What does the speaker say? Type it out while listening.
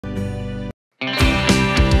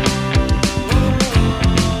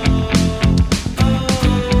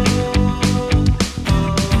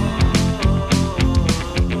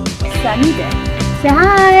Say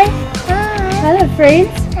hi. Hi. Hello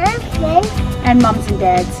friends. Hi, friends. And moms and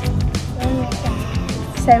dads.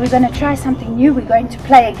 So we're going to try something new. We're going to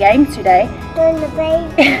play a game today. Doing the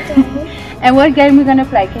baby game. And what game we're going to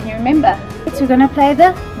play? Can you remember? So we're going to play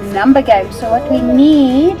the number game. So what we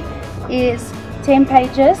need is 10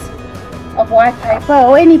 pages of white paper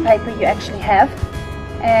or any paper you actually have,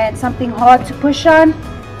 and something hard to push on.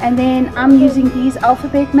 And then I'm using these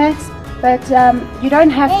alphabet mats, but you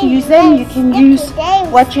don't have to use them. You can use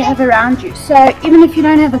what you have around you. So even if you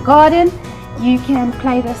don't have a garden, you can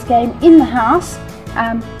play this game in the house.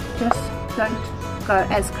 Just don't go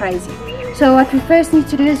as crazy. So what we first need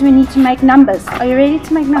to do is we need to make numbers. Are you ready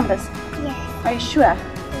to make numbers? Yes. Are you sure? Yes.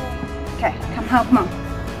 Okay, come help mom.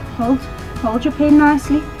 Hold your pen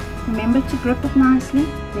nicely. Remember to grip it nicely.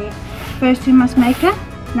 There. First we must make a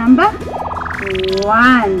number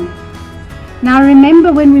 1. Now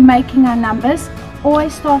remember, when we're making our numbers,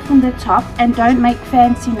 always start from the top and don't make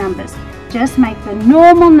fancy numbers. Just make the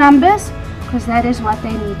normal numbers, because that is what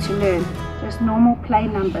they need to learn. Just normal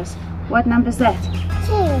plain numbers. What number is that?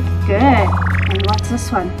 2. Good. And what's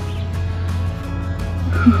this one?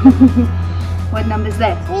 What number is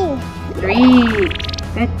that? 3. 3.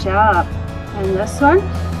 Good job. And this one?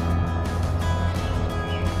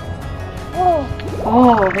 4.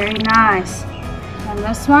 Oh, very nice. And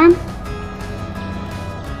this one?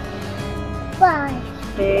 5.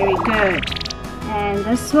 Very good. And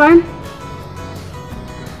this one?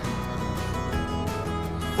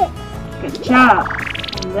 6. Good job.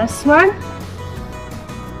 And this one?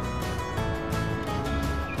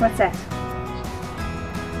 What's that?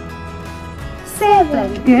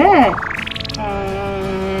 7. Good.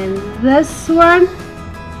 And this one?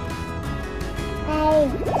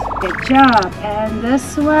 8. Good job. And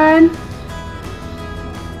this one?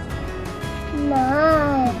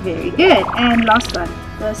 9. Very good. And last one.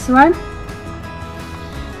 This one?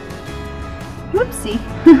 Whoopsie.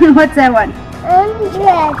 What's that one? 100.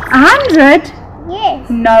 100? Yes.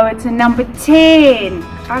 No, it's a number 10.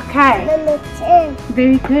 Okay. Number 10.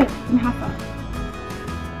 Very good. Give me a high five.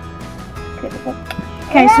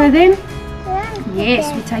 Okay, so then,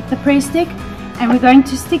 yes, we take the press stick and we're going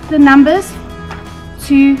to stick the numbers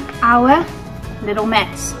to our little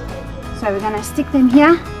mats. So we're going to stick them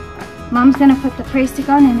here. Mom's going to put the press stick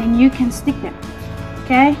on and then you can stick them.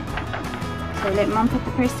 Okay? So let Mom put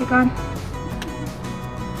the press stick on.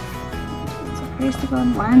 So press stick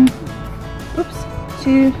on. 1, oops,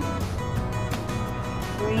 2,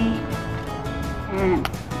 3, and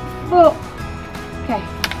 4. Okay,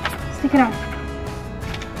 stick it on.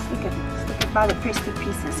 Stick it by the press stick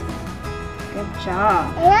pieces. Good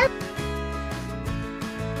job.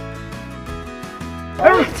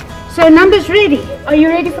 Alright, so numbers ready. Are you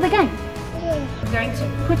ready for the game? Yes. We're going to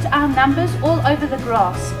put our numbers all over the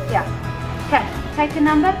grass. Yeah. Okay, take a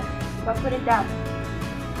number, go put it down.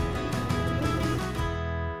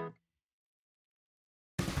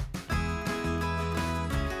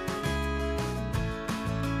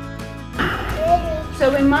 So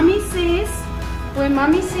when mommy says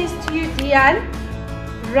to you, Diane,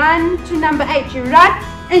 run to number 8. You run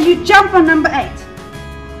and you jump on number 8.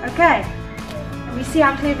 Okay? And we see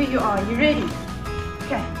how clever you are. You ready?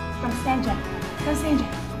 Okay, come stand here. Come stand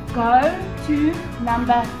here. Go to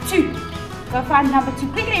number 2. Go find number 2.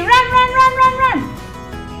 Quickly, run, run, run, run, run.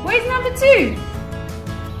 Where's number 2?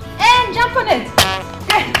 And jump on it.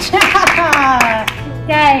 Good job.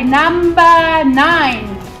 Okay, number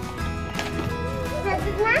 9.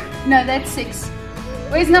 No, that's 6.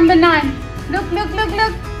 Where's number 9? Look, look, look,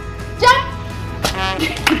 look. Jump.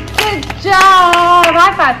 Good job.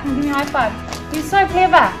 High five. Give me a high five. You're so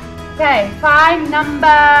clever. Okay, find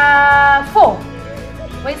number 4.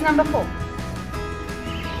 Where's number 4?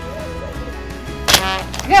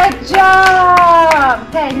 Good job.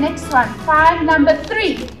 Okay, next one. Find number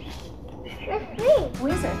 3.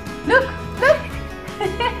 Where is it? Look, look.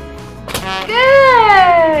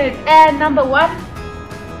 Good. And number 1.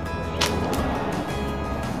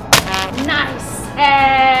 Nice.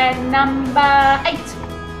 And number 8.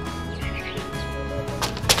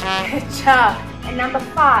 Good job. And number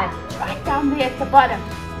 5. Right down there at the bottom.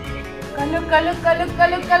 Go look, go look, go look, go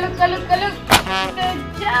look, go look, go look, go look. Good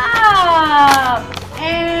job.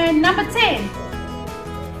 And number 10.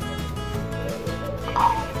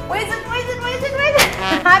 Where is it? Where is it? Where is it? Where is it?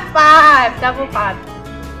 High five. Double 5.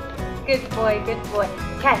 Good boy, good boy.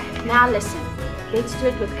 Okay, now listen. Let's do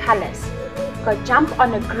it with colors. Go jump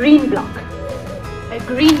on a green block. A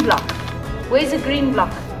green block. Where's a green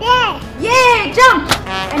block? There. Yeah, jump.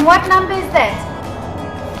 And what number is that?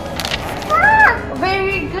 4.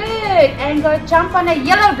 Very good. And go jump on a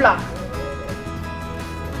yellow block.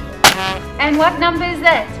 And what number is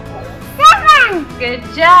that? 7. Good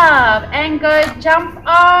job. And go jump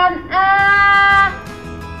on a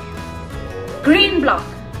green block.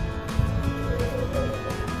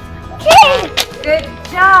 2. Good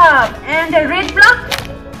job. And a red block.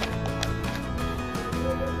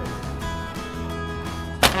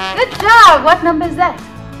 Good job. What number is that?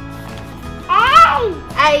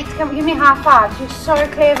 8. 8. Come give me high five. You're so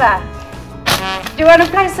clever. Do you want to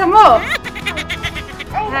play some more?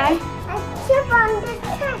 Okay. I keep on the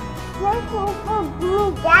track. Make me put me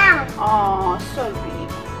down. Oh, so big.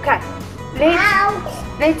 Okay. Ouch.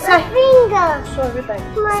 Let's My say. finger. Sorry,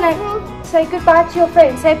 babe. My finger. Say goodbye to your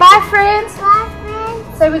friends. Say bye, friends. Bye,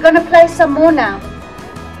 friends. So we're going to play some more now.